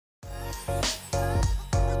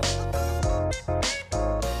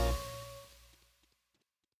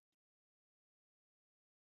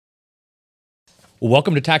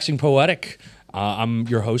Welcome to Taxing Poetic. I'm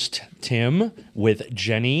your host, Tim, with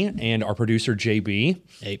Jenny and our producer, JB.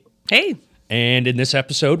 Hey. And in this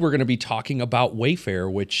episode, we're going to be talking about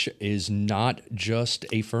Wayfair, which is not just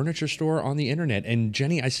a furniture store on the internet. And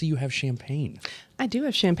Jenny, I see you have champagne. I do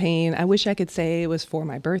have champagne. I wish I could say it was for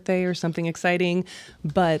my birthday or something exciting,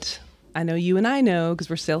 but I know you and I know, because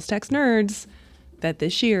we're sales tax nerds, that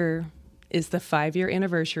this year is the 5-year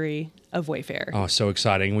anniversary of Wayfair. Oh, so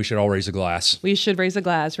exciting. We should all raise a glass. We should raise a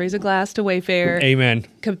glass to Wayfair. Amen.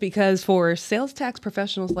 Because for sales tax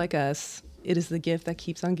professionals like us, it is the gift that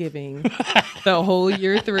keeps on giving the whole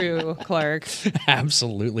year through, Clark.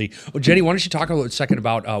 Absolutely. Well, Jenny, why don't you talk a second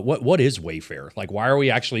about what is Wayfair? Like, why are we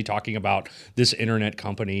actually talking about this internet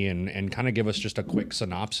company and kind of give us just a quick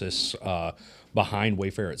synopsis behind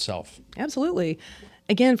Wayfair itself? Absolutely.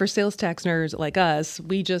 Again, for sales tax nerds like us,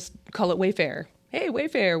 we just call it Wayfair. Hey,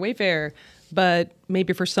 Wayfair. But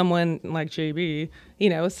maybe for someone like JB,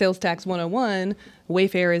 sales tax 101,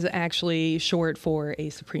 Wayfair is actually short for a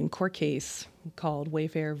Supreme Court case called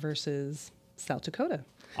Wayfair versus South Dakota.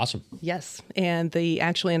 Awesome. Yes. And the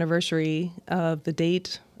actual anniversary of the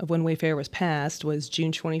date of when Wayfair was passed was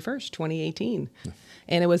June 21st, 2018.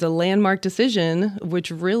 And it was a landmark decision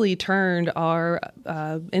which really turned our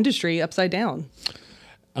industry upside down.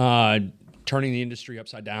 Turning the industry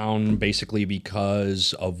upside down basically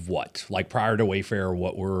because of what? Like prior to Wayfair,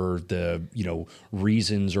 what were the,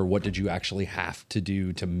 reasons, or what did you actually have to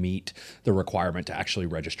do to meet the requirement to actually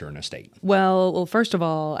register in a state? Well, first of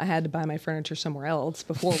all, I had to buy my furniture somewhere else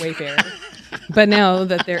before Wayfair. But now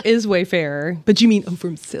that there is Wayfair, but you mean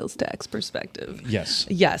from sales tax perspective? Yes.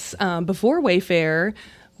 Yes. Before Wayfair,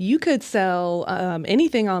 you could sell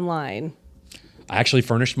anything online. I actually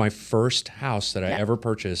furnished my first house that I ever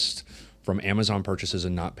purchased from Amazon purchases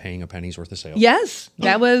and not paying a penny's worth of sales. Yes,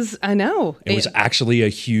 that was, I know. It was actually a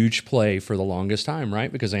huge play for the longest time,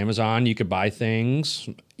 right? Because Amazon, you could buy things,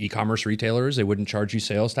 e-commerce retailers, they wouldn't charge you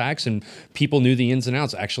sales tax, and people knew the ins and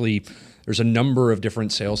outs. Actually, there's a number of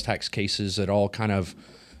different sales tax cases that all kind of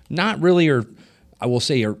not really are, I will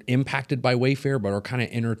say, are impacted by Wayfair, but are kind of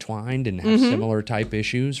intertwined and have similar type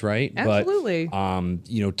issues, right? Absolutely.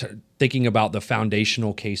 But, thinking about the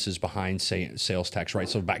foundational cases behind sales tax, right?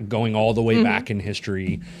 So going all the way back in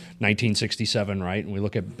history, 1967, right? And we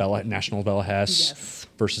look at National Bella Hess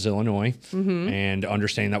versus Illinois, and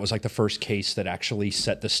understanding that was like the first case that actually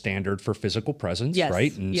set the standard for physical presence,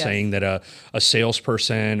 right? And saying that a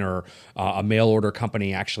salesperson or a mail order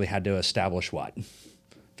company actually had to establish what?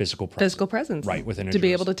 Physical presence. Right, within to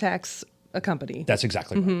be able to tax a company. That's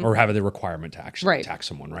exactly right. Or have the requirement to actually tax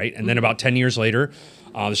someone, right? And then about 10 years later,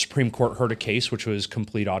 the Supreme Court heard a case, which was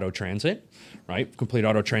Complete Auto Transit, right? Complete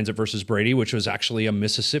Auto Transit versus Brady, which was actually a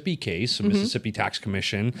Mississippi case, a Mississippi Tax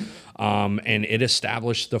Commission, and it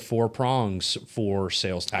established the 4 prongs for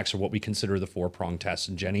sales tax, or what we consider the 4-prong test.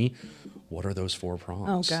 And Jenny, what are those 4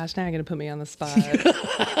 prongs? Oh gosh, now you're going to put me on the spot.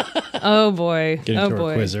 Oh boy. Getting to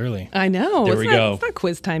our quiz early. I know. There we go. It's not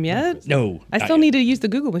quiz time yet. No. I still need to use the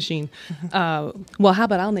Google machine. Well, how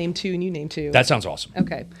about I'll name 2 and you name 2? That sounds awesome.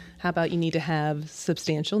 Okay. How about you need to have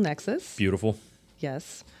substantial nexus? Beautiful.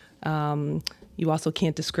 Yes. You also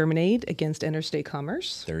can't discriminate against interstate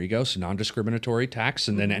commerce. There you go. So non-discriminatory tax,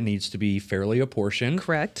 and then it needs to be fairly apportioned.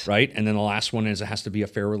 Correct. Right? And then the last one is it has to be a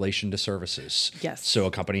fair relation to services. Yes. So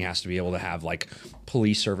a company has to be able to have like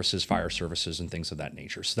police services, fire services, and things of that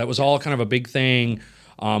nature. So that was all kind of a big thing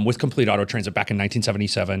with Complete Auto Transit back in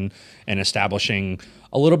 1977, and establishing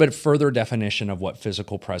a little bit further definition of what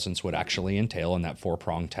physical presence would actually entail in that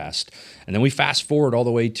 4-prong test. And then we fast forward all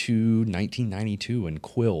the way to 1992 and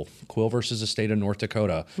Quill versus the state of North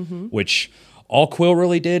Dakota, which all Quill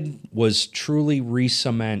really did was truly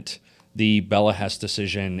re-cement the Bella Hess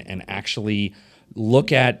decision and actually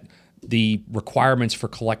look at the requirements for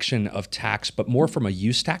collection of tax, but more from a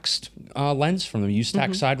use tax lens, from the use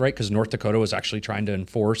tax side, right? Because North Dakota was actually trying to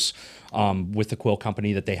enforce with the Quill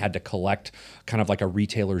company that they had to collect kind of like a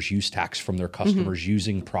retailer's use tax from their customers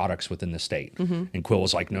using products within the state. And Quill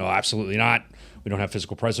was like, no, absolutely not. We don't have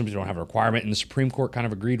physical presence. We don't have a requirement. And the Supreme Court kind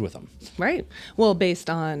of agreed with them. Right. Well, based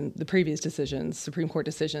on the previous decisions, Supreme Court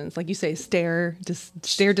decisions, like you say, I'm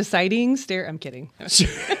kidding.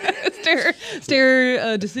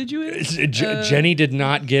 Deciduous. Jenny did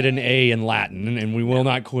not get an A in Latin, and we will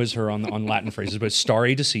not quiz her on Latin phrases, but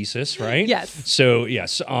stare decisis, right? Yes. So,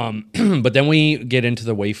 yes. But then we get into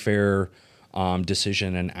the Wayfair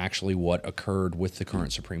decision and actually what occurred with the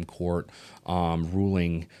current Supreme Court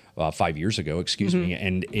ruling 5 years ago,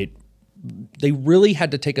 and it they really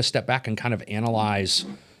had to take a step back and kind of analyze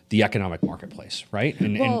the economic marketplace, right?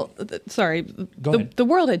 Sorry, the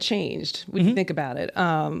world had changed when you think about it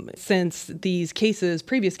since these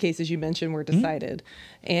previous cases you mentioned were decided,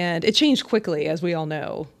 and it changed quickly, as we all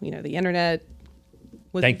know. The internet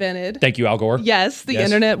was invented. Thank you, Al Gore. Yes, the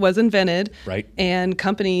internet was invented. Right. And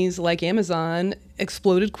companies like Amazon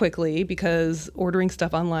exploded quickly because ordering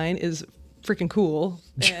stuff online is freaking cool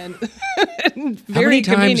and very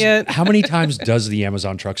convenient. How many times does the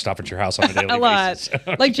Amazon truck stop at your house on a daily basis? A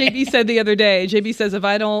lot. Like JB said the other day, JB says, if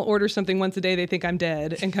I don't order something once a day, they think I'm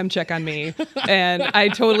dead and come check on me. And I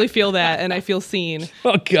totally feel that, and I feel seen.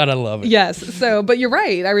 Oh, God, I love it. Yes. So, but you're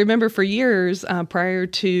right. I remember for years prior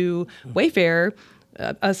to Wayfair,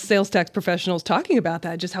 us sales tax professionals talking about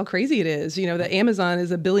that, just how crazy it is. That Amazon is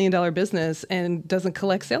 $1 billion business and doesn't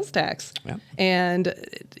collect sales tax. Yeah. And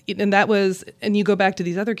you go back to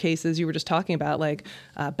these other cases you were just talking about, like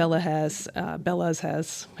Bella's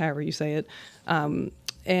Hess, however you say it.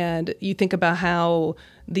 And you think about how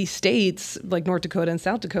these states like North Dakota and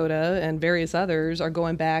South Dakota and various others are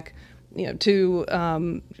going back,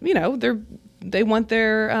 to, they want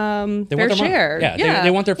their fair share. Yeah.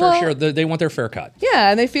 They want their fair share. They want their fair cut.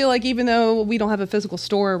 Yeah, and they feel like even though we don't have a physical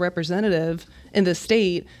store representative in the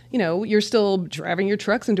state, you're still driving your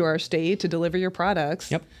trucks into our state to deliver your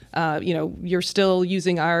products. Yep. You're still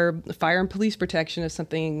using our fire and police protection if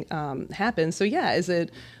something happens. So yeah, is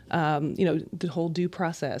it the whole due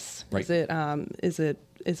process? Right. Is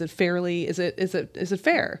it fairly? Is it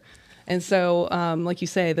fair? And so, like you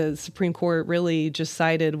say, the Supreme Court really just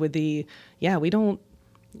sided with you don't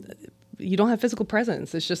have physical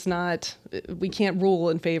presence. It's just not, we can't rule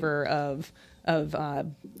in favor of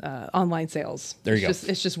online sales. There you go.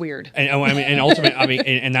 It's just weird. And ultimately,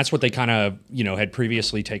 and that's what they kind of, had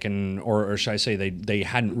previously taken, or should I say they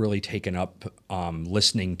hadn't really taken up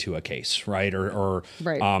listening to a case, right? Or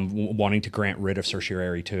wanting to grant writ of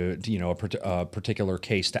certiorari to a particular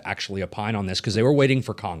case to actually opine on this, because they were waiting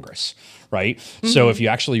for Congress, right? Mm-hmm. So if you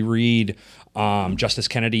actually read Justice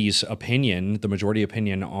Kennedy's opinion, the majority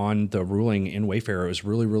opinion on the ruling in Wayfair, it was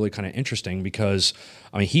really, really kind of interesting because,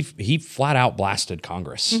 he flat out blasted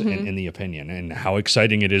Congress in the opinion, and how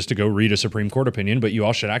exciting it is to go read a Supreme Court opinion, but you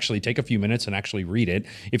all should actually take a few minutes and actually read it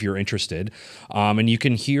if you're interested. And you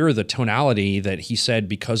can hear the tonality that he said,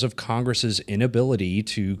 because of Congress's inability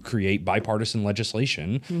to create bipartisan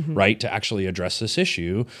legislation, right, to actually address this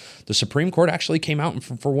issue, the Supreme Court actually came out and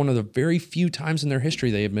for one of the very few times in their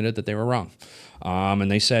history, they admitted that they were wrong.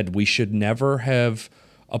 And they said, we should never have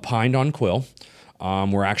opined on Quill.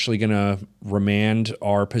 We're actually going to remand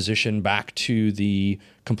our position back to the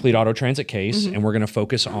complete auto transit case, and we're going to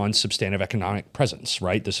focus on substantive economic presence,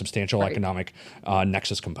 right? The substantial economic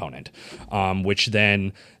nexus component, which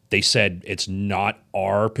then they said it's not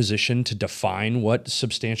our position to define what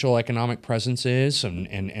substantial economic presence is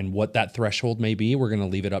and what that threshold may be. We're going to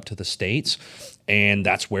leave it up to the states. And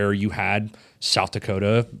that's where you had South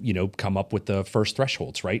Dakota, come up with the first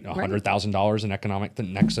thresholds, right? $100,000 in economic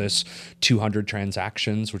nexus, 200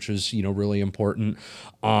 transactions, which is, really important.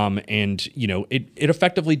 And it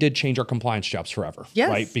effectively did change our compliance jobs forever,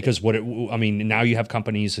 right? Because now you have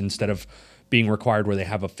companies, instead of being required where they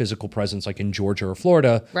have a physical presence like in Georgia or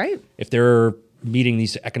Florida, right? If they're meeting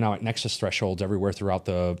these economic nexus thresholds everywhere throughout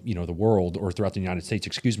the world, or throughout the United States,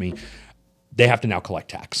 they have to now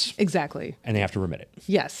collect tax. Exactly. And they have to remit it.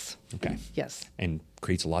 Yes. Okay. Yes. And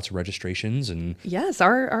creates lots of registrations and... Yes,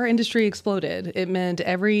 our industry exploded. It meant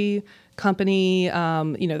every company,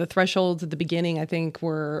 the thresholds at the beginning, I think,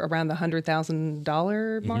 were around the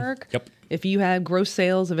 $100,000 mark. Yep. If you had gross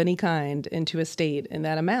sales of any kind into a state in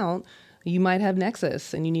that amount, you might have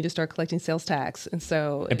nexus and you need to start collecting sales tax.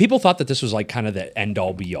 And people thought that this was like kind of the end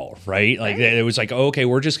all be all, right? Like it was like, okay,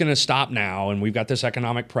 we're just going to stop now. And we've got this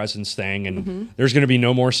economic presence thing and there's going to be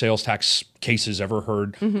no more sales tax cases ever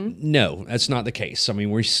heard. No, that's not the case.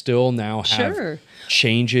 We still now have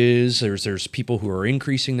changes. There's people who are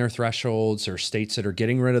increasing their thresholds. There's states that are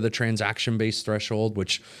getting rid of the transaction-based threshold,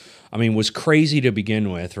 which was crazy to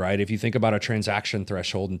begin with, right? If you think about a transaction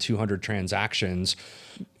threshold and 200 transactions,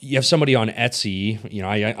 you have somebody on Etsy.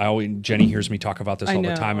 I always, Jenny hears me talk about this all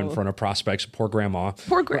the time in front of prospects. Poor grandma.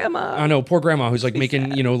 I know, poor grandma who's like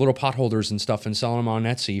making, little pot holders and stuff and selling them on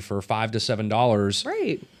Etsy for $5 to $7.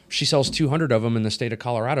 Right. she sells 200 of them in the state of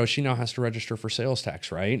Colorado, she now has to register for sales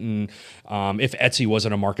tax, right? And if Etsy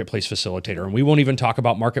wasn't a marketplace facilitator, and we won't even talk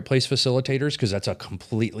about marketplace facilitators because that's a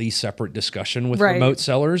completely separate discussion with remote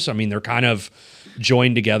sellers. I mean, they're kind of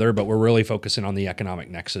joined together, but we're really focusing on the economic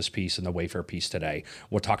nexus piece and the Wayfair piece today.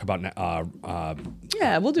 We'll talk about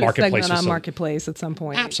we'll do a segment on marketplace at some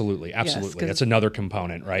point. Absolutely. Yes, that's another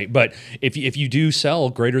component, right? But if you do sell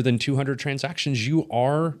greater than 200 transactions, you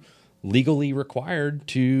are legally required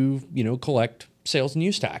to, collect sales and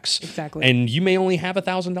use tax. Exactly. And you may only have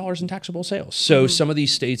 $1,000 in taxable sales. So some of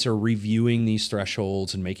these states are reviewing these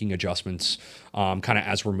thresholds and making adjustments kind of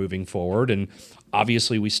as we're moving forward. And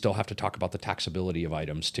obviously, we still have to talk about the taxability of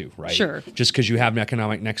items too, right? Sure. Just because you have an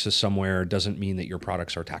economic nexus somewhere doesn't mean that your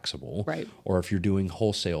products are taxable. Right. Or if you're doing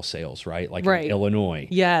wholesale sales, right? Like in Illinois.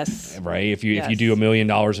 Yes. Right? If you do $1 million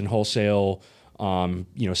in wholesale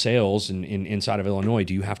sales inside of Illinois,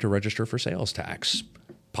 do you have to register for sales tax?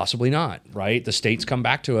 Possibly not, right? The states come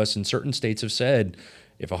back to us, and certain states have said,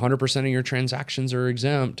 if 100% of your transactions are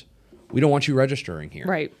exempt, we don't want you registering here.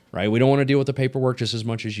 Right. We don't want to deal with the paperwork just as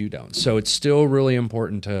much as you don't. So it's still really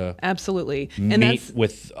important to absolutely meet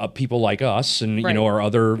with people like us and our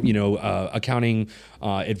other accounting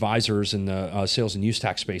advisors in the sales and use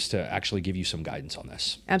tax space to actually give you some guidance on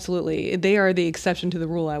this. Absolutely, they are the exception to the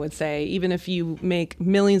rule. I would say, even if you make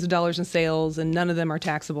millions of dollars in sales and none of them are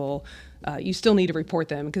taxable, you still need to report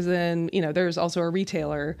them, because then there's also a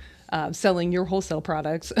retailer selling your wholesale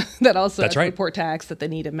products that also has to report tax that they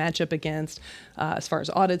need to match up against. As far as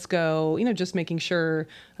audits go, just making sure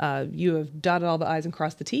you have dotted all the I's and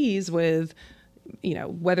crossed the T's with,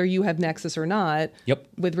 whether you have nexus or not. Yep.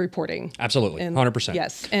 With reporting. Absolutely, 100%.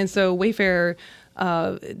 Yes, and so Wayfair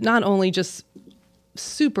not only just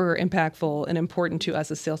super impactful and important to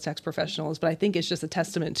us as sales tax professionals, but I think it's just a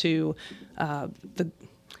testament to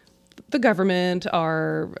the government,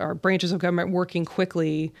 our branches of government working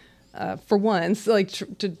quickly for once,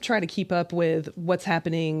 to try to keep up with what's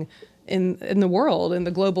happening in the world, in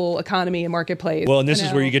the global economy and marketplace. Well, and this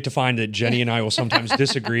is where you get to find that Jenny and I will sometimes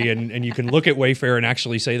disagree, and you can look at Wayfair and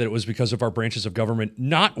actually say that it was because of our branches of government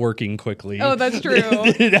not working quickly. Oh, that's true.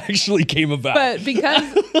 It actually came about. But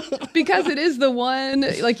because it is the one,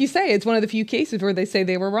 like you say, it's one of the few cases where they say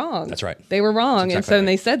they were wrong. That's right. They were wrong. That's exactly and so right.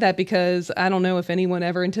 they said that because I don't know if anyone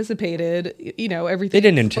ever anticipated, everything. They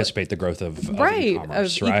didn't anticipate the growth of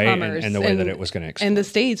e-commerce, right? E-commerce. And the way that it was going to explode. And the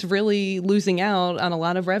states really losing out on a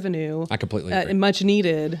lot of revenue. I completely agree. Much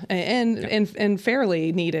needed and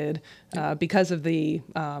fairly needed because of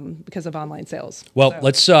online sales. Well,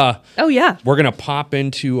 let's. We're gonna pop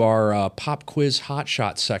into our pop quiz hot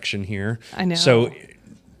shot section here. I know. So,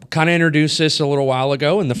 kind of introduced this a little while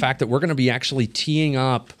ago, and the fact that we're going to be actually teeing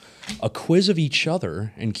up a quiz of each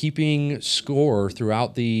other and keeping score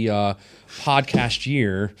throughout the podcast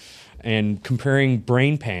year, and comparing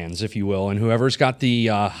brain pans, if you will, and whoever's got the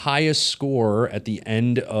highest score at the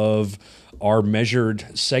end of our measured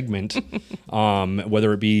segment,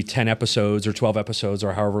 whether it be 10 episodes or 12 episodes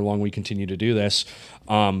or however long we continue to do this,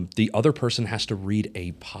 the other person has to read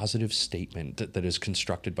a positive statement that is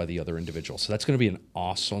constructed by the other individual. So that's going to be an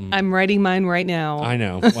awesome... I'm writing mine right now. I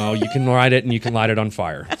know. Well, you can write it and you can light it on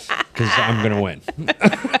fire because I'm going to win.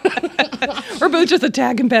 We're both just a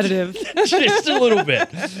tad competitive. Just a little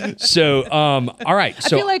bit. So, all right.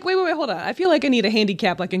 So I feel like, wait, hold on. I feel like I need a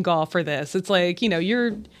handicap like in golf for this. It's like,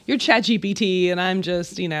 you're ChatGPT and I'm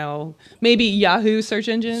just, maybe Yahoo search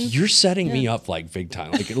engine. You're setting me up like big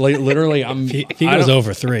time. Like literally, If he goes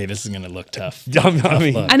over 3, this is going to look tough.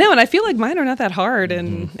 I know, and I feel like mine are not that hard.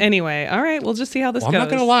 And anyway, all right, we'll just see how this goes. I'm not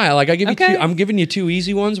going to lie. Like I'm giving you 2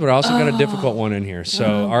 easy ones, but I also got a difficult one in here.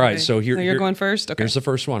 So, all right. Okay. So you're going first? Okay. Here's the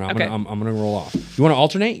first one. I'm Okay. going to roll off. You want to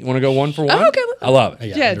alternate? You want to go 1 for 1? Oh, okay. I love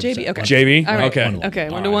it. Yeah, JB. Okay. JB? All right. Okay. Okay,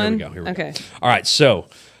 All 1 right, to 1. Here we go. Okay. All right. So,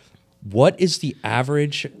 what is the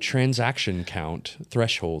average transaction count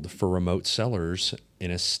threshold for remote sellers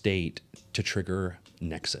in a state to trigger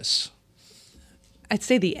Nexus? I'd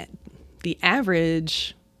say the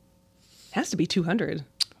average has to be 200.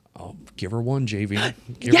 Oh, give her 1, JV.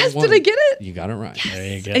 Yes, did I get it? You got it right.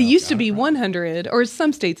 There you go. It used to be 100, or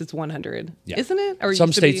some states it's 100, isn't it? Or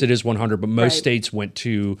some states it it is 100, but most Right. states went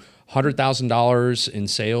to $100,000 in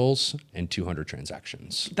sales and 200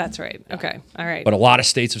 transactions. That's right. Okay. All right. But a lot of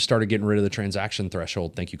states have started getting rid of the transaction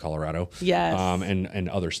threshold. Thank you, Colorado. Yes. And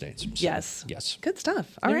other states. So, Yes. Yes. Good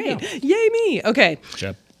stuff. All There you right. Yay me. Okay.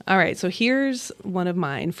 Yep. All right. So here's one of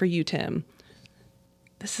mine for you, Tim.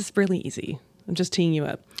 This is really easy. I'm just teeing you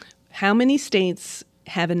up. How many states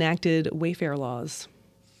have enacted Wayfair laws?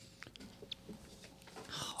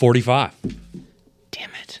 45. Damn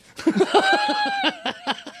it.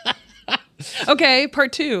 Okay,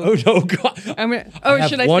 part 2. Oh, no, God.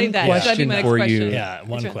 Should I say that? Should I do my next for question? you. Yeah,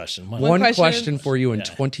 one question. One question? question for you in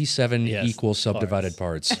 27 equal subdivided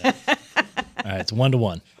parts. All right, it's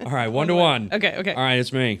 1-1. All right, 1-1. Okay. All right,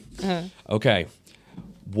 it's me. Okay.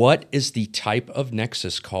 What is the type of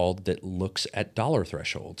nexus called that looks at dollar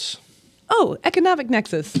thresholds? Oh, economic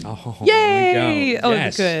nexus. Oh, Yay! there we go. Oh,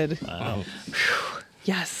 Yes. good. Wow.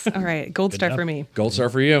 Yes. All right. Gold star job. for me. Gold star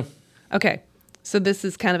for you. Okay. So this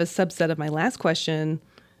is kind of a subset of my last question.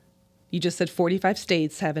 You just said 45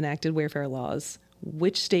 states have enacted Wayfair laws.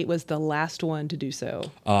 Which state was the last one to do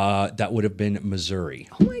so? That would have been Missouri.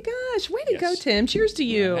 Oh my gosh. Way to go, Tim. Cheers to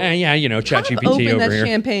you. Yeah, ChatGPT Open over that here.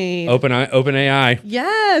 champagne. Open AI.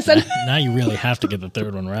 Yes. Now you really have to get the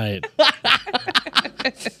third one right.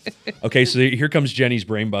 Okay, so here comes Jenny's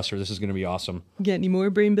brain buster. This is going to be awesome. Got any more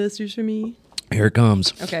brain busters for me? Here it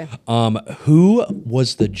comes. Okay. Who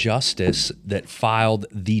was the justice that filed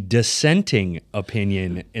the dissenting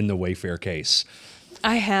opinion in the Wayfair case?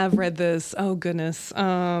 I have read this. Oh, goodness.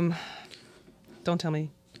 Don't tell me.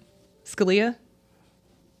 Scalia?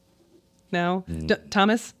 No?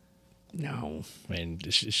 Thomas? No. I mean,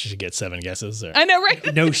 she should get 7 guesses. Or... I know, right?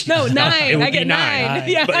 No, 9. It would I be get 9.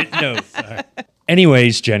 Yeah. But no.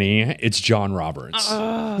 Anyways, Jenny, it's John Roberts.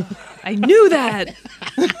 I knew that.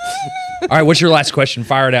 All right, what's your last question?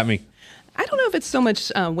 Fire it at me. I don't know if it's so much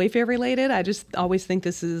Wayfair related. I just always think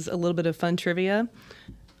this is a little bit of fun trivia.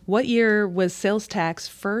 What year was sales tax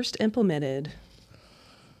first implemented?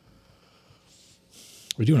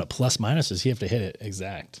 We're doing a plus minus. Does he have to hit it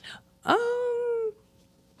exact? I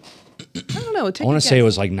don't know. I want to say it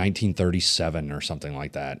was like 1937 or something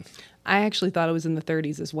like that. I actually thought it was in the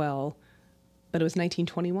 30s as well, but it was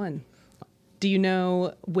 1921. Do you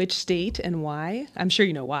know which state and why? I'm sure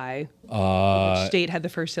you know why. Which state had the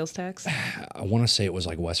first sales tax? I want to say it was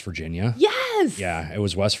like West Virginia. Yes. Yeah, it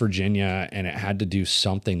was West Virginia, and it had to do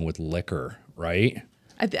something with liquor, right?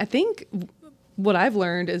 I think what I've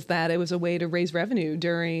learned is that it was a way to raise revenue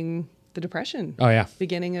during the Depression. Oh, yeah.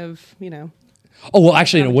 Beginning of, Oh, well,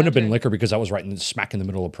 actually, it wouldn't have been country. liquor because that was right smack in the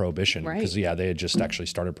middle of Prohibition. Right. Because, they had just actually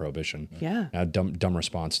started Prohibition. Yeah. Dumb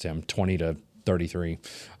response, Tim. 20 to 33.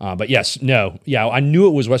 But yes, no. Yeah, I knew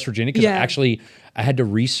it was West Virginia because I had to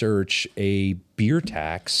research a beer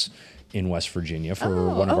tax in West Virginia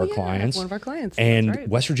for one of our clients. One of our clients. And That's right.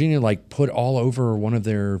 West Virginia put all over one of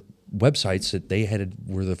their websites that they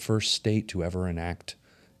were the first state to ever enact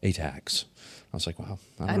a tax. I was like, wow.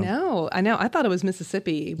 I know. I thought it was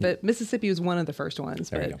Mississippi, but Mississippi was one of the first ones.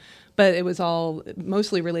 There you go. But it was all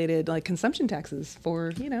mostly related, like consumption taxes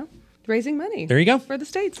for, raising money. There you go. For the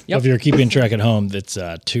states. If you're keeping track at home, that's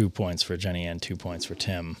 2 points for Jenny and 2 points for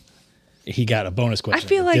Tim. He got a bonus question. I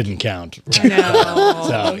feel that like didn't count. I know.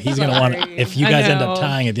 So he's gonna want. Sorry. If you I guys end up know.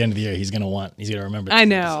 tying at the end of the year, he's gonna remember. I this.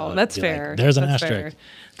 know. So That's be like, fair. There's an That's asterisk. fair.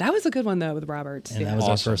 That was a good one, though, with Roberts. And that was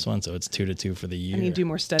our first one, so it's 2-2 for the year. I need to do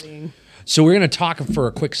more studying. So we're going to talk for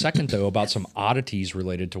a quick second, though, about some oddities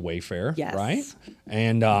related to Wayfair, Yes. right?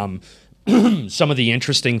 And some of the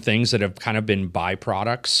interesting things that have kind of been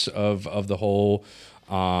byproducts of the whole,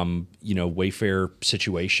 Wayfair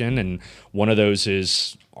situation. And one of those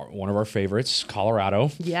is one of our favorites, Colorado.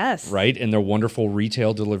 Yes. Right? And their wonderful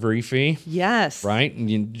retail delivery fee. Yes. Right?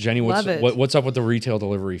 And Jenny, Love it. what's up with the retail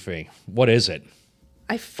delivery fee? What is it?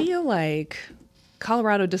 I feel like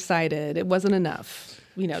Colorado decided it wasn't enough,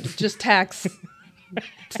 to just tax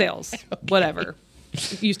sales, whatever,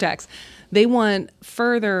 use tax. They want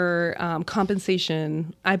further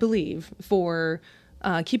compensation, I believe, for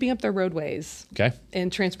keeping up their roadways. Okay.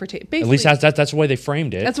 And transportation. At least that's the way they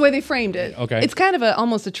framed it. That's the way they framed it. Okay. It's kind of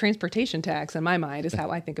almost a transportation tax in my mind, is how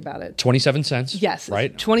I think about it. 27 cents. Yes.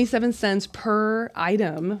 Right? 27 cents per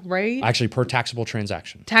item, right? Actually, per taxable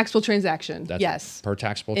transaction. Taxable transaction. Yes. Per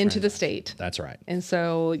taxable into the transaction. state. That's right. And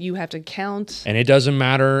so you have to count. And it doesn't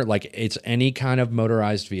matter, it's any kind of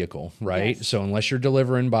motorized vehicle, right? Yes. So unless you're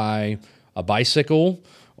delivering by a bicycle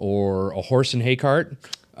or a horse and hay cart,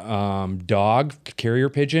 dog, carrier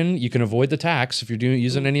pigeon, you can avoid the tax if you're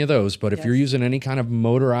using any of those. But if you're using any kind of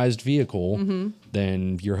motorized vehicle,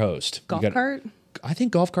 then you're host. Golf cart? I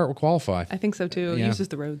think golf cart will qualify. I think so too. It Yeah. uses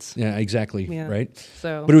the roads. Yeah, exactly. Yeah. Right.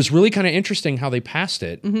 So, But it was really kind of interesting how they passed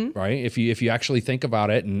it, right? If you actually think about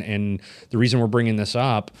it, and the reason we're bringing this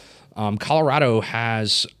up, Colorado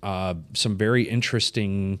has some very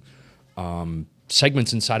interesting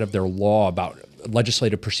segments inside of their law about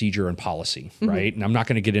legislative procedure and policy, right? And I'm not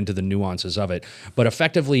going to get into the nuances of it, but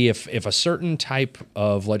effectively, if a certain type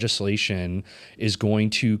of legislation is going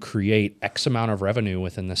to create X amount of revenue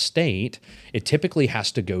within the state, it typically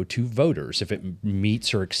has to go to voters if it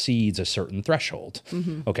meets or exceeds a certain threshold.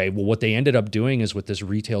 Okay, well, what they ended up doing is with this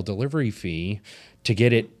retail delivery fee, to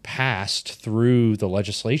get it passed through the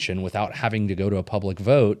legislation without having to go to a public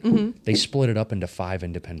vote, they split it up into 5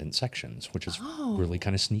 independent sections, which is really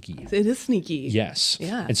kind of sneaky. It is sneaky. Yes.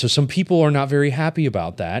 Yeah. And so some people are not very happy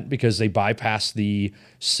about that because they bypass the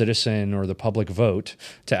citizen or the public vote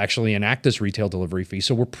to actually enact this retail delivery fee.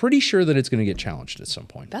 So we're pretty sure that it's going to get challenged at some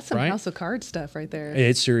point. That's some right? House of Cards stuff right there.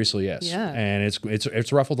 It seriously is. Yeah. And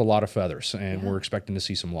it's ruffled a lot of feathers, and we're expecting to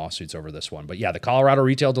see some lawsuits over this one. But yeah, the Colorado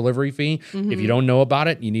retail delivery fee, if you don't know about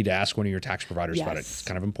it, you need to ask one of your tax providers about it. It's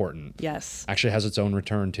kind of important. Yes. Actually has its own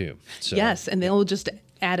return too. So. Yes, and they'll just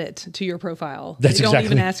add it to your profile. That's they don't exactly-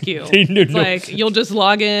 even ask you. No. Like you'll just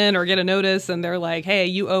log in or get a notice and they're like, "Hey,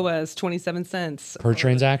 you owe us 27 cents Per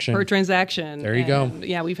transaction. Per transaction." There you go.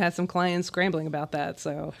 Yeah, we've had some clients scrambling about that.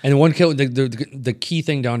 So And the key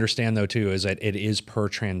thing to understand though too is that it is per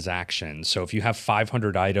transaction. So if you have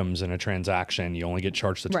 500 items in a transaction, you only get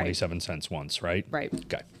charged the 27 cents once, right? Right.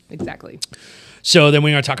 Okay. Exactly. So then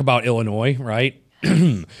we're going to talk about Illinois, right?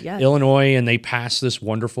 Yes. Illinois, and they passed this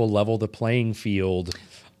wonderful level the playing field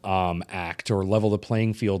act or level the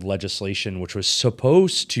playing field legislation, which was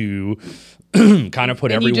supposed to kind of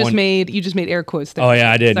put And everyone. you just made air quotes there. Oh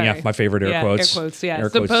yeah, I did. Sorry. Yeah, my favorite air quotes. Air quotes. Yeah. Air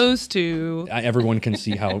quotes. Supposed to. Everyone can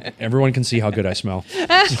see how good I smell.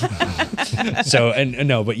 So and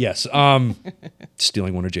no, but yes,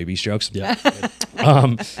 stealing one of JB's jokes. Yeah.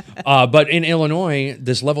 But in Illinois,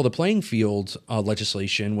 this level the playing field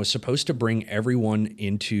legislation was supposed to bring everyone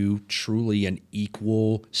into truly an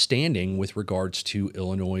equal standing with regards to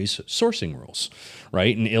Illinois' sourcing rules,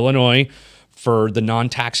 right? In Illinois, for the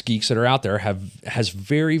non-tax geeks that are out there, has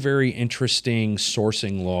very, very interesting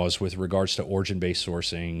sourcing laws with regards to origin-based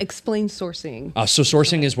sourcing. Explain sourcing. So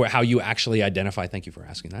sourcing is how you actually identify. Thank you for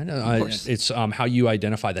asking that. course. It's how you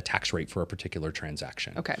identify the tax rate for a particular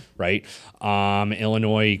transaction. Okay. Right.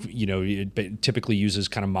 Illinois, it typically uses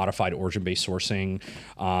kind of modified origin-based sourcing,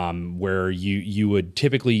 where you would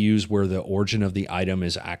typically use where the origin of the item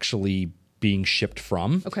is actually being shipped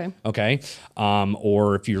from. Okay. Okay.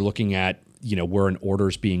 Or if you're looking at where an order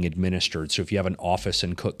is being administered. So if you have an office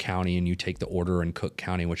in Cook County and you take the order in Cook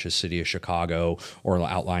County, which is city of Chicago or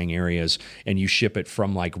outlying areas, and you ship it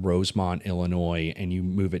from like Rosemont, Illinois, and you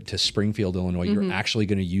move it to Springfield, Illinois, you're actually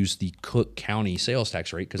going to use the Cook County sales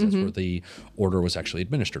tax rate because that's where the order was actually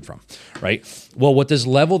administered from, right? Well, what this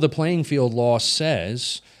level the playing field law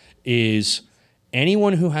says is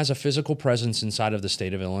anyone who has a physical presence inside of the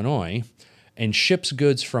state of Illinois and ships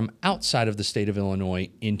goods from outside of the state of Illinois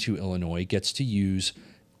into Illinois gets to use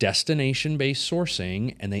destination-based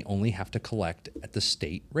sourcing, and they only have to collect at the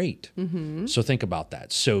state rate. So think about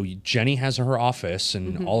that. So Jenny has her office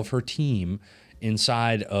and all of her team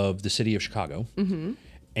inside of the city of Chicago,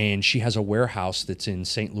 and she has a warehouse that's in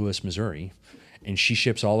St. Louis, Missouri, and she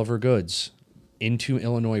ships all of her goods into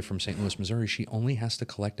Illinois from St. Louis, Missouri. She only has to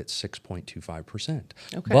collect at 6.25%.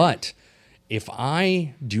 Okay. But if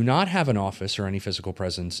I do not have an office or any physical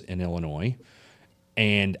presence in Illinois,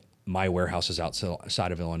 and my warehouse is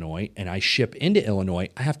outside of Illinois, and I ship into Illinois,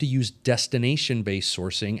 I have to use destination-based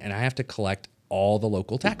sourcing, and I have to collect all the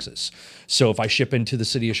local taxes. So if I ship into the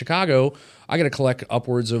city of Chicago, I got to collect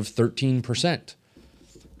upwards of 13%.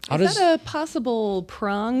 Is that a possible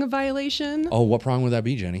prong violation? Oh, what prong would that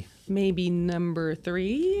be, Jenny? Maybe number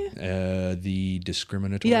 3. The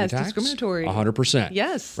discriminatory Yes, tax? discriminatory. 100%.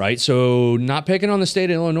 Yes. Right? So not picking on the state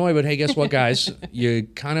of Illinois, but hey, guess what, guys? You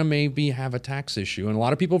kind of maybe have a tax issue. And a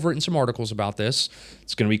lot of people have written some articles about this.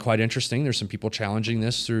 It's going to be quite interesting. There's some people challenging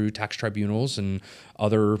this through tax tribunals and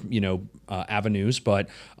other, avenues. But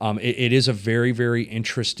it is a very, very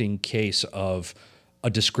interesting case of a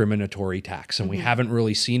discriminatory tax. And we haven't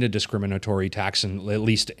really seen a discriminatory tax, and at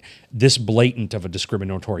least this blatant of a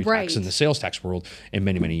discriminatory tax in the sales tax world in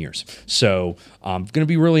many, many years. So going to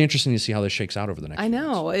be really interesting to see how this shakes out over the next I few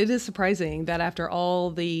know. months. It is surprising that after all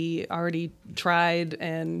the already tried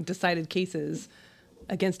and decided cases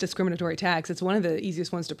against discriminatory tax, it's one of the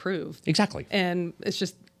easiest ones to prove. Exactly. And it's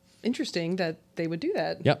just interesting that they would do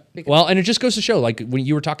that. Yep. because- Well, and it just goes to show, like when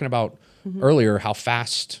you were talking about earlier, how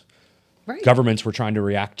fast right. governments were trying to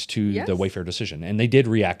react to Yes. the Wayfair decision, and they did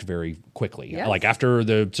react very quickly. Yes. Like after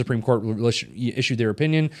the Supreme Court issued their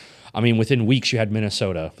opinion, I mean, within weeks you had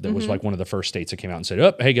Minnesota that was like one of the first states that came out and said,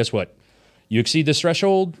 "Oh, hey, guess what? You exceed this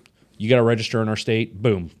threshold, you got to register in our state,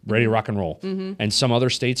 boom, ready to rock and roll. And some other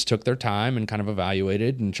states took their time and kind of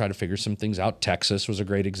evaluated and tried to figure some things out. Texas was a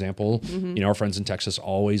great example. Our friends in Texas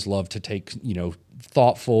always love to take,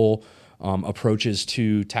 thoughtful approaches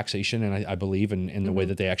to taxation, and I believe in the way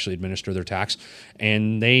that they actually administer their tax.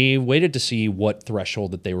 And they waited to see what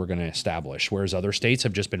threshold that they were going to establish, whereas other states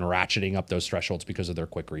have just been ratcheting up those thresholds because of their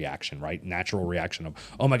quick reaction, right? Natural reaction of,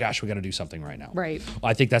 oh my gosh, we got to do something right now. Right.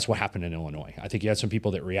 I think that's what happened in Illinois. I think you had some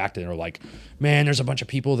people that reacted and were like, man, there's a bunch of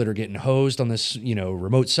people that are getting hosed on this,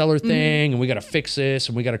 remote seller thing, and we got to fix this,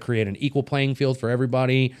 and we got to create an equal playing field for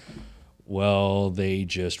everybody. Well, they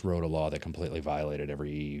just wrote a law that completely violated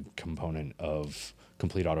every component of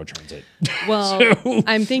complete auto transit. Well,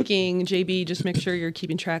 I'm thinking, JB, just make sure you're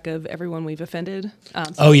keeping track of everyone we've offended.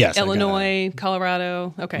 Yes. Illinois,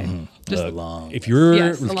 Colorado. Okay. Just long. If you're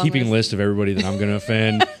Yes, a long keeping a list. list of everybody that I'm going to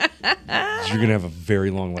offend, you're going to have a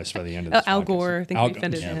very long list by the end of this. Al podcast. Gore, I think we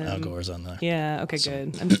offended him. Al Gore's on there. Yeah. Okay.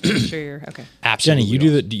 Good. I'm just making sure you're okay. Absolutely.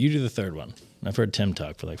 Jenny, you do the third one. I've heard Tim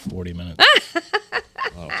talk for like 40 minutes.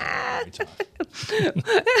 Oh, sorry, sorry.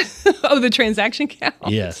 Oh, the transaction count.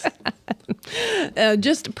 Yes.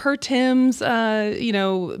 Just per Tim's,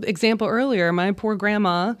 example earlier, my poor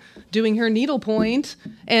grandma doing her needlepoint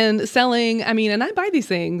and selling. And I buy these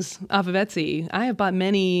things off of Etsy. I have bought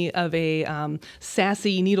many of a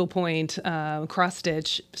sassy needlepoint cross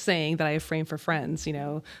stitch saying that I have framed for friends.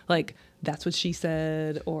 Like that's what she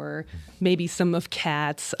said, or maybe some of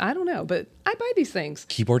Kat's. I don't know, but I buy these things.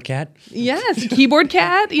 Keyboard cat? Yes, keyboard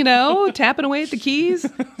cat, tapping away at the keys.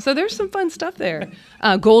 So there's some fun stuff there.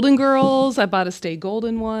 Golden Girls, I bought a Stay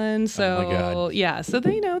Golden one. So, oh my God. Yeah, so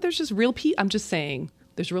there's just real people. I'm just saying,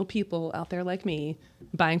 there's real people out there like me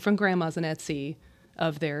buying from grandmas on Etsy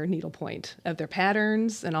of their needlepoint, of their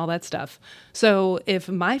patterns and all that stuff. So if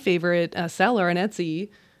my favorite seller on Etsy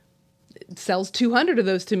sells 200 of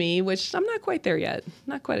those to me, which I'm not quite there yet.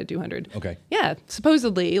 Not quite at 200. Okay. Yeah.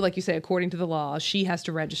 Supposedly, like you say, according to the law, she has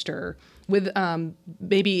to register with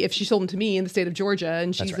maybe if she sold them to me in the state of Georgia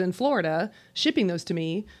and she's in Florida shipping those to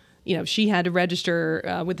me, she had to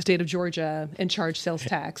register with the state of Georgia and charge sales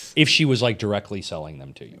tax. If she was like directly selling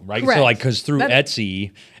them to you, right? Correct. So because through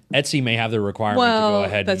Etsy may have the requirement to go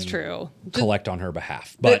ahead that's and true. collect on her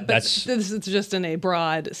behalf. But that's this is just in a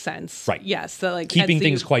broad sense. Right. Yes. So like keeping Etsy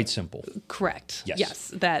things quite simple. Correct. Yes.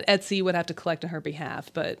 That Etsy would have to collect on her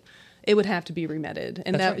behalf, but it would have to be remitted,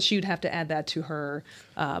 and she would have to add that to her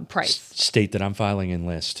price. State that I'm filing in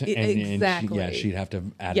list. Exactly. And she'd have to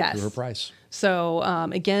add it to her price. So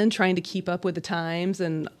again, trying to keep up with the times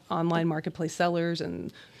and online marketplace sellers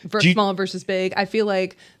and small versus big. I feel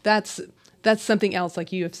like that's something else,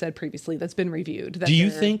 like you have said previously, that's been reviewed. Do you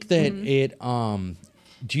think that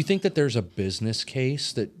do you think that there's a business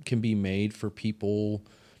case that can be made for people?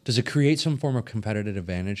 Does it create some form of competitive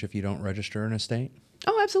advantage if you don't register an estate?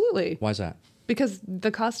 Oh, absolutely. Why is that? Because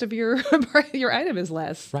the cost of your item is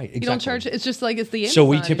less. Right, exactly. You don't charge. It's just like it's the Amazon So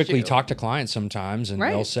we typically issue. talk to clients sometimes, and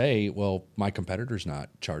they'll say, "Well, my competitor's not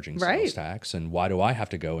charging sales tax, and why do I have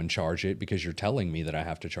to go and charge it? Because you're telling me that I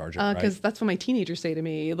have to charge it." Because that's what my teenagers say to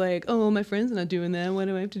me, like, "Oh, my friend's not doing that. Why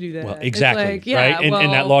do I have to do that?" Well, exactly. It's like, right,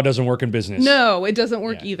 and that law doesn't work in business. No, it doesn't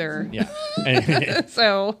work either. Yeah, and,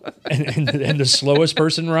 So and the slowest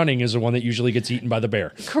person running is the one that usually gets eaten by the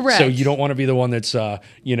bear. Correct. So you don't want to be the one that's getting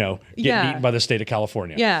eaten by the state of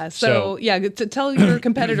California. Yeah. So to tell your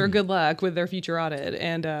competitor good luck with their future audit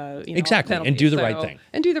and exactly, penalties. and do the right thing.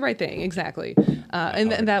 And do the right thing, exactly.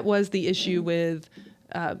 And that was the issue with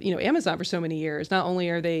Amazon for so many years. Not only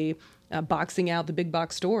are they boxing out the big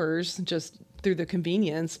box stores just through the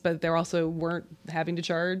convenience, but they also weren't having to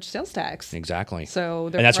charge sales tax. Exactly. So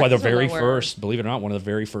and that's why the prices are very lower. first, believe it or not, one of the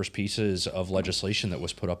very first pieces of legislation that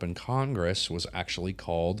was put up in Congress was actually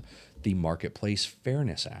called the Marketplace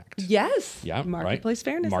Fairness Act. Yes. Yeah. Marketplace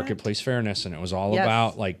Fairness Act. Marketplace Fairness. And it was all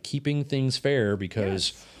about like keeping things fair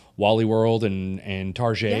because Wally World and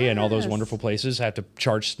Target and all those wonderful places had to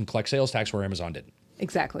charge and collect sales tax where Amazon didn't.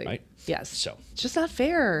 Exactly. Right? Yes. So it's just not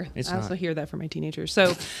fair. It's I also not. hear that from my teenagers.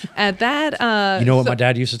 So at that, you know what my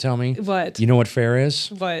dad used to tell me? What? You know what fair is?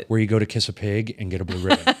 What? Where you go to kiss a pig and get a blue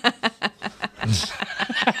ribbon.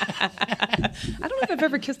 I don't know if I've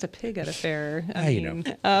ever kissed a pig at a fair. know.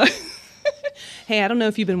 Hey, I don't know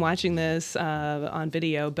if you've been watching this on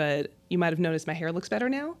video, but you might have noticed my hair looks better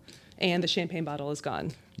now, and the champagne bottle is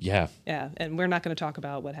gone. Yeah. Yeah, and we're not going to talk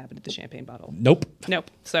about what happened at the champagne bottle. Nope.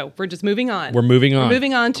 So we're just moving on. We're moving on. We're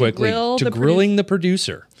moving on quickly to grilling the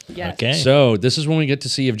producer. Yes. Okay. So this is when we get to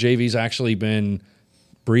see if JV's actually been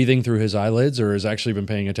breathing through his eyelids or has actually been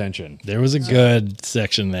paying attention? There was a good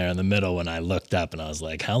section there in the middle when I looked up and I was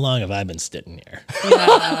like, how long have I been sitting here?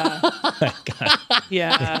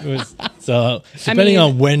 Yeah. It was, so depending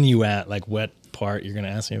on when you like what part you're going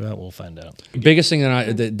to ask me about, we'll find out. Biggest thing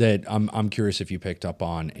that I'm curious if you picked up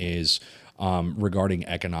on is regarding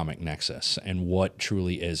economic nexus and what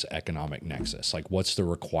truly is economic nexus. Like, what's the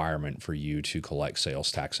requirement for you to collect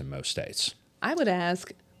sales tax in most states? I would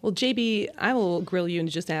ask, well, JB, I will grill you and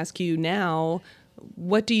just ask you now,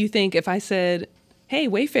 what do you think if I said, hey,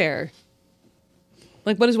 Wayfair?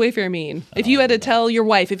 Like, what does Wayfair mean? If you had to tell your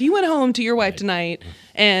wife, if you went home to your wife tonight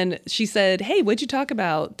and she said, hey, what'd you talk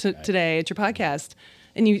about today at your podcast?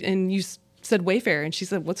 And you said Wayfair, and she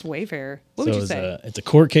said, what's Wayfair? What would you say? It's a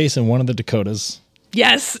court case in one of the Dakotas.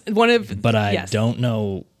 Yes, But I don't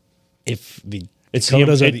know if the It's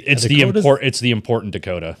Dakotas it's the important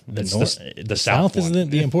Dakota. The It's north, the south is one.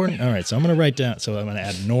 the important. All right, so I'm going to write down. So I'm going to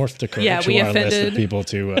add North Dakota Yeah, to we our list offended. of people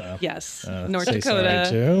to. Yes, North say sorry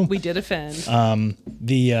Dakota. to. We did offend. So I where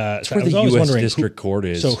was the always U.S. wondering District Court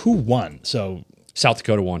is. So who won? So South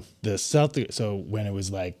Dakota won. the South. So when it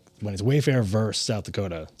was like when it's Wayfair versus South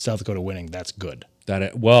Dakota winning, that's good.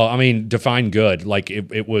 Well, I mean, define good. Like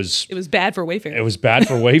it was. It was bad for Wayfair. It was bad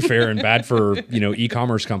for Wayfair and bad for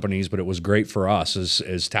e-commerce companies, but it was great for us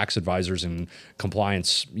as tax advisors and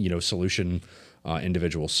compliance solution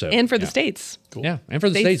individuals. So and for the states. Cool. yeah, and for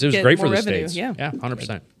the States states, it was get great for more the revenue, states. yeah.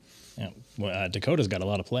 100%. Yeah, well, Dakota's got a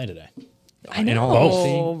lot of play today. I know, In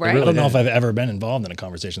all, right? I don't know if I've ever been involved in a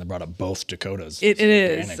conversation that brought up both Dakotas. It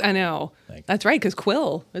is. Organic. I know. That's right, because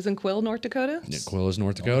isn't Quill North Dakota? Quill is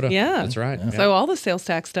North Dakota. Yeah. That's right. Yeah. So all the sales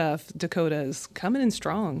tax stuff, Dakota is coming in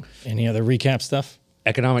strong. Any other recap stuff?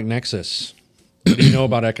 Economic nexus. What do you know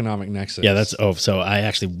about economic nexus? Yeah, so I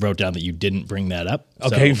actually wrote down that you didn't bring that up.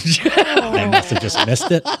 Okay. So I must have just missed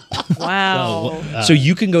it. Wow. So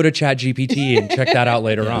you can go to ChatGPT and check that out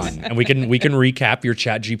later on, and we can recap your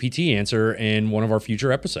ChatGPT answer in one of our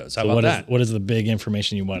future episodes. How about that? What is the big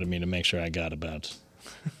information you wanted me to make sure I got about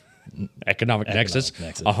Economic nexus.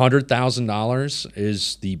 nexus. $100,000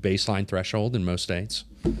 is the baseline threshold in most states.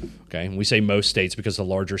 Okay, and we say most states because the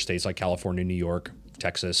larger states like California, New York,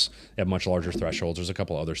 Texas, they have much larger thresholds. There's a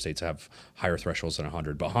couple other states that have higher thresholds than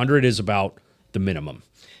 100, but 100 is about the minimum.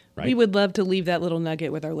 Right? We would love to leave that little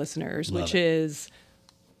nugget with our listeners, which is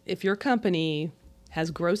if your company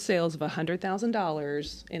has gross sales of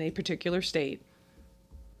 $100,000 in a particular state,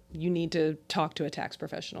 you need to talk to a tax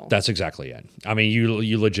professional. That's exactly it. I mean,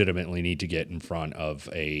 you legitimately need to get in front of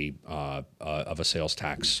a sales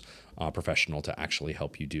tax professional to actually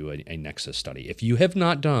help you do a nexus study. If you have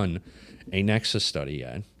not done a nexus study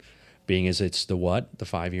yet, being as it's the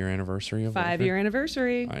 5-year anniversary of 5-year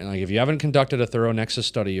anniversary. Right, like if you haven't conducted a thorough nexus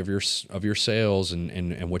study of your sales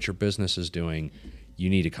and what your business is doing, you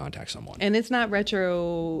need to contact someone. And it's not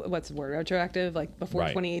retroactive, like before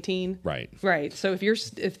 2018? Right. Right. So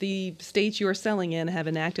if the states you are selling in have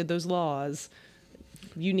enacted those laws,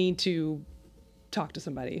 you need to talk to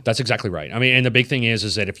somebody. That's exactly right. I mean, and the big thing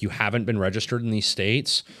is that if you haven't been registered in these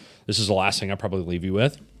states, this is the last thing I'll probably leave you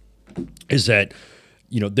with, is that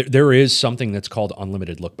there is something that's called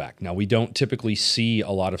unlimited look back. Now, we don't typically see a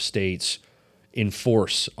lot of states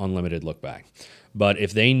enforce unlimited look back. But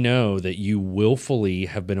if they know that you willfully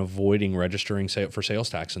have been avoiding registering for sales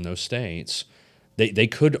tax in those states, they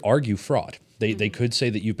could argue fraud. They could say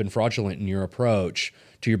that you've been fraudulent in your approach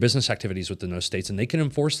to your business activities within those states, and they can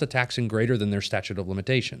enforce the tax in greater than their statute of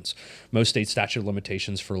limitations. Most states' statute of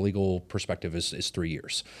limitations for legal perspective is 3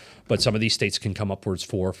 years. But some of these states can come upwards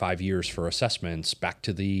 4 or 5 years for assessments back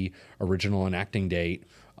to the original enacting date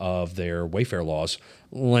of their Wayfair laws.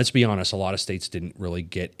 Let's be honest, a lot of states didn't really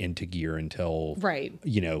get into gear until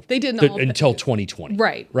They didn't until 2020.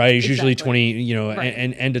 Right. It's usually Exactly. 20,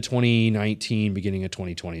 and end of 2019, beginning of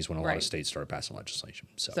 2020 is when a lot of states started passing legislation.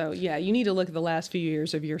 So yeah, you need to look at the last few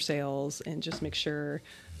years of your sales and just make sure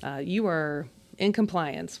you are in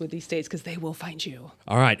compliance with these states because they will find you.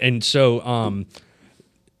 All right. And so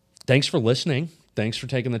thanks for listening. Thanks for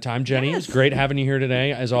taking the time, Jenny. Yes. It's great having you here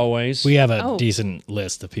today, as always. We have a decent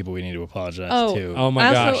list of people we need to apologize to. Oh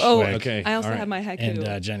my gosh. Okay. I also All right. have my haiku.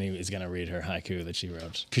 And Jenny is going to read her haiku that she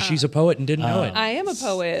wrote. Because she's a poet and didn't know it. I am a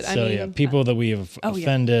poet. So people that we have yeah.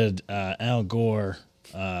 offended, Al Gore,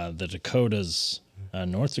 the Dakotas,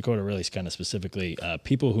 North Dakota really kind of specifically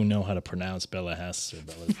people who know how to pronounce Bella Hess or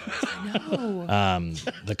Bella's Hess.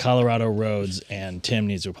 The Colorado roads, and Tim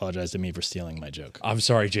needs to apologize to me for stealing my joke. I'm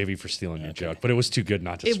sorry, JV, for stealing your joke, but it was too good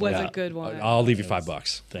not to. It swear. was a good one. I'll leave you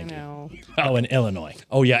 $5. Thank you. No. Oh, in Illinois.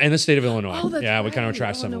 Oh yeah, in the state of Illinois. Oh, that's yeah, we kind of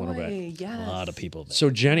right, trashed them a little bit. Illinois, Yes. A lot of people there. So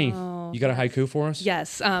Jenny, you got a haiku for us?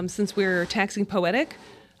 Yes. Since we're taxing poetic,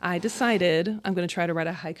 I decided I'm going to try to write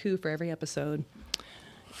a haiku for every episode.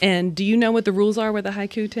 And do you know what the rules are with a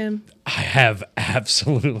haiku, Tim? I have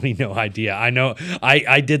absolutely no idea. I know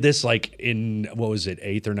I did this like in, what was it,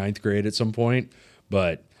 8th or 9th grade at some point,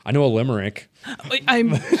 but I know a limerick.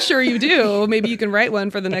 I'm sure you do. Maybe you can write one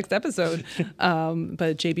for the next episode,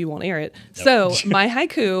 but JB won't air it. Nope. So my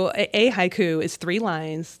haiku, a haiku is 3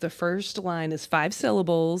 lines. The first line is 5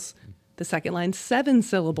 syllables. The second line, 7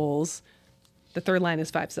 syllables. The third line is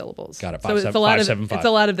 5 syllables. Got it. So it's 575. It's a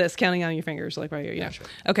lot of this, counting on your fingers, like right here. Yeah. Gotcha.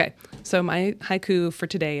 Okay. So my haiku for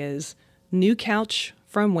today is: new couch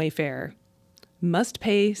from Wayfair. Must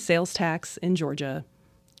pay sales tax in Georgia.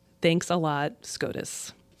 Thanks a lot,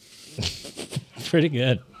 SCOTUS. Pretty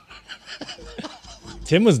good.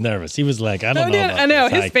 Tim was nervous. He was like, I don't know. About I know.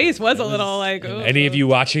 this His haiku. face was a little like. Oh. Any of you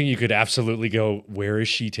watching, you could absolutely go, where is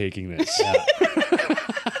she taking this?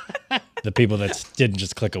 The people that didn't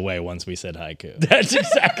just click away once we said haiku. That's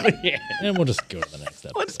exactly it. And we'll just go to the next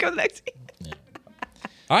episode. Let's just go to the next.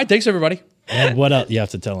 All right, thanks everybody. And what else? You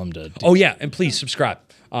have to tell them to do. Oh yeah, and please subscribe.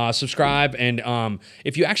 Subscribe, and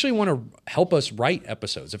if you actually want to help us write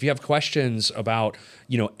episodes, if you have questions about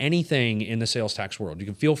anything in the sales tax world, you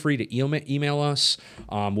can feel free to email us.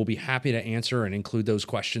 We'll be happy to answer and include those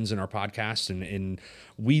questions in our podcast. And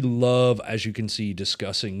we love, as you can see,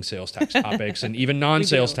 discussing sales tax topics and even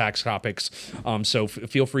non-sales tax topics. So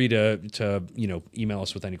feel free to email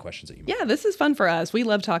us with any questions that you might. Yeah, this is fun for us. We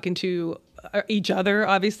love talking to each other,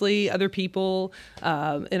 obviously, other people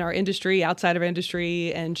in our industry, outside of our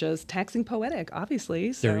industry, and just taxing poetic,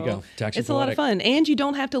 obviously. So there you go. Taxing it's a lot of fun. And you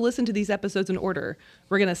don't have to listen to these episodes in order.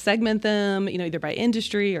 We're going to segment them, either by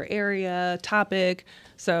industry or area, topic.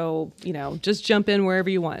 So, just jump in wherever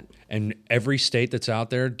you want. And every state that's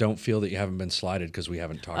out there, don't feel that you haven't been slighted because we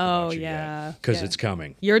haven't talked about you yet. Because it's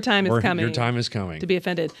coming. Your time is coming. Your time is coming. To be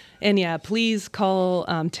offended. And yeah, please call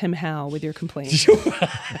Tim Howe with your complaint.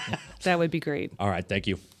 That would be great. All right. Thank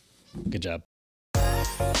you. Good job.